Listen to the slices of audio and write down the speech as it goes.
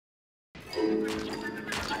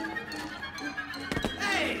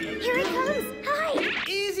Hey! Here he comes! Hi!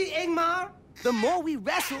 Easy, Ingmar. The more we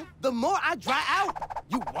wrestle, the more I dry out.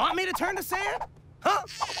 You want me to turn to sand? Huh?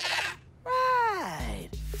 Right.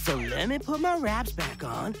 So let me put my wraps back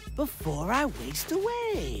on before I waste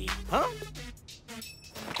away. Huh?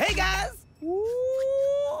 Hey, guys!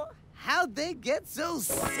 Ooh, how'd they get so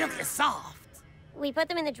silky soft? We put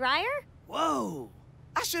them in the dryer? Whoa!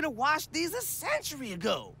 I should have washed these a century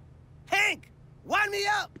ago. Hank, wind me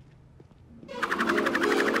up!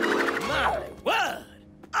 My word!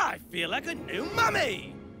 I feel like a new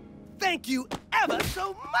mummy! Thank you ever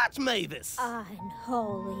so much, Mavis!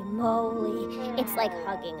 Holy moly. It's like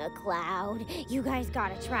hugging a cloud. You guys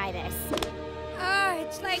gotta try this.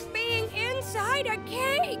 It's like being inside a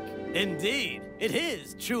cake. Indeed, it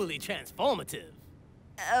is truly transformative.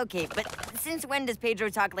 Okay, but since when does Pedro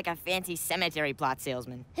talk like a fancy cemetery plot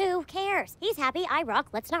salesman? Who cares? He's happy, I rock.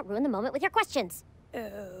 Let's not ruin the moment with your questions.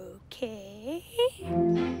 Okay.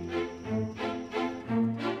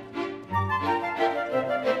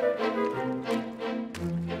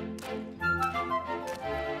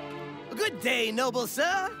 Good day, noble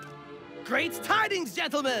sir. Great tidings,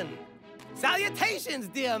 gentlemen. Salutations,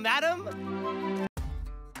 dear madam.